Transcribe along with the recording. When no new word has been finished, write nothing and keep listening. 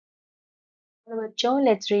So, बच्चों,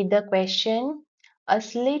 let's read the question. A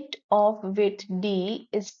slit of width D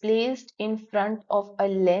is placed in front of a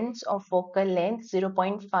lens of focal length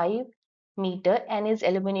 0.5 meter and is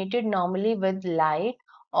illuminated normally with light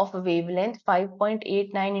of wavelength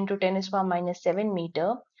 5.89 into 10 to the power minus 7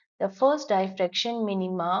 meter. The first diffraction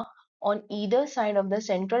minima on either side of the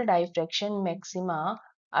central diffraction maxima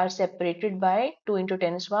are separated by 2 into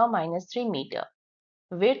 10 to the power minus 3 meter.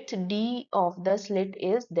 Width D of the slit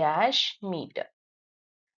is dash meter.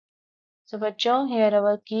 So बच्चों, here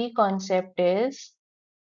our key concept is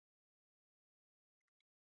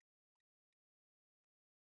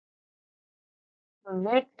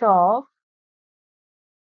width of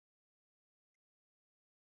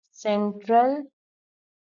central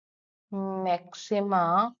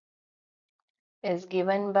maxima is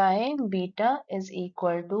given by beta is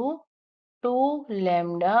equal to 2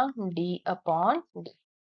 lambda d upon d.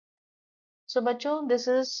 So बच्चों, this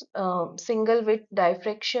is single width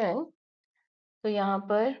diffraction. तो यहाँ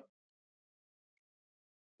पर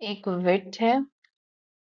एक width है,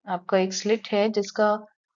 आपका एक slit है जिसका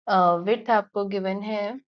width आपको given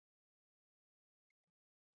है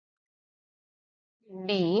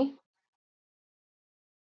d.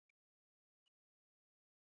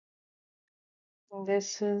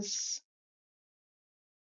 This is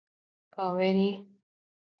a very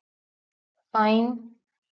fine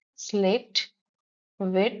slit.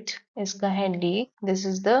 width इसका है d. This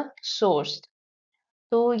is the source.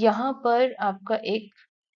 तो यहाँ पर आपका एक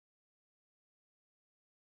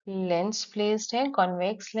लेंस प्लेस्ड है,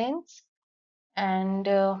 कॉन्वेक्स लेंस, एंड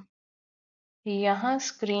यहाँ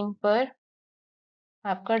स्क्रीन पर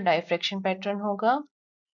आपका डायफ्रैक्शन पैटर्न होगा.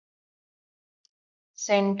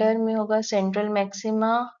 सेंटर में होगा central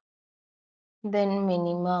maxima, then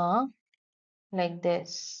minima, like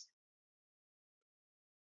this.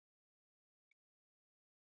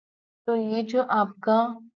 तो ये जो आपका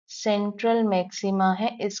सेंट्रल मैक्सिमा है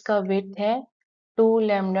इसका विड्थ है 2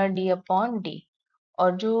 लैम्डा डी अपॉन डी,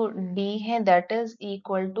 और जो d है that is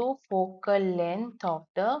equal to focal length of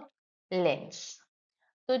the lens.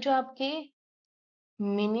 तो जो आपके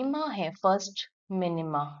मिनिमा है, first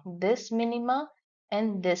minima, this minima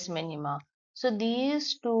and this minima, so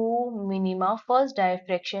these two minima, first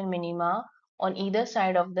diffraction minima on either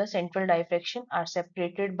side of the central diffraction are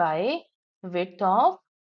separated by width of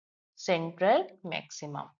central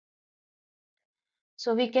maximum.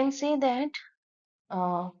 So we can say that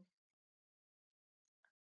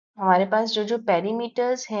हमारे पास जो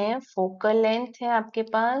perimeters हैं, focal length है आपके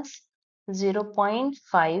पास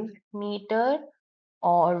 0.5 metre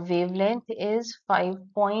और wavelength is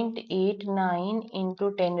 5.89 into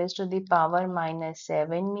 10 raise to the power minus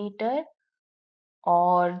 7 metre,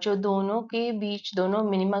 और जो दोनों के बीच, दोनों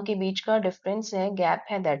मिनिमा के बीच का डिफरेंस है, गैप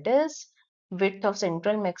है, that is width of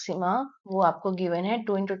central maxima, वो आपको गिवन है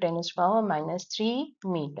 2 into 10 raise to power minus 3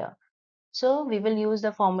 metre. So we will use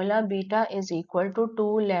the formula beta is equal to 2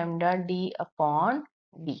 lambda d upon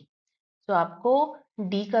d. So आपको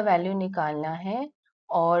d का value निकालना है,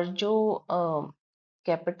 और जो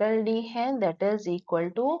कैपिटल D है that is equal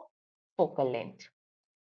to focal length.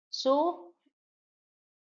 So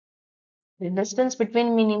the distance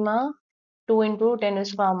between minima 2 into 10 to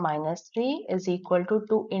the power minus 3 is equal to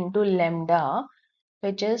 2 into lambda,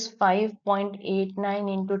 which is 5.89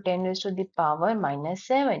 into 10 raised to the power minus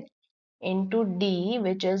 7 into d,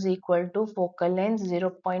 which is equal to focal length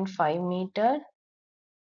 0.5 meter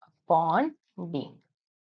upon d.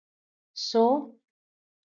 So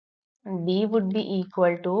d would be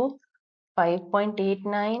equal to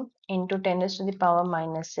 5.89 into 10 raised to the power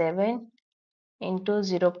minus 7 into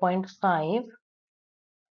 0.5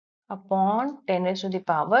 upon 10 raised to the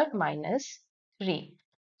power minus 3.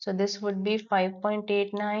 So this would be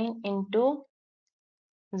 5.89 into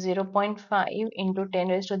 0.5 into 10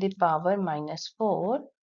 raised to the power minus 4.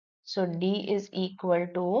 So d is equal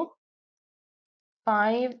to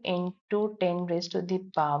 5 into 10 raised to the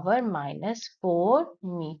power minus 4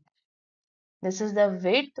 meter. This is the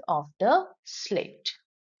width of the slit.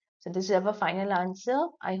 So this is our final answer.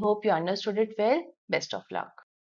 I hope you understood it well. Best of luck.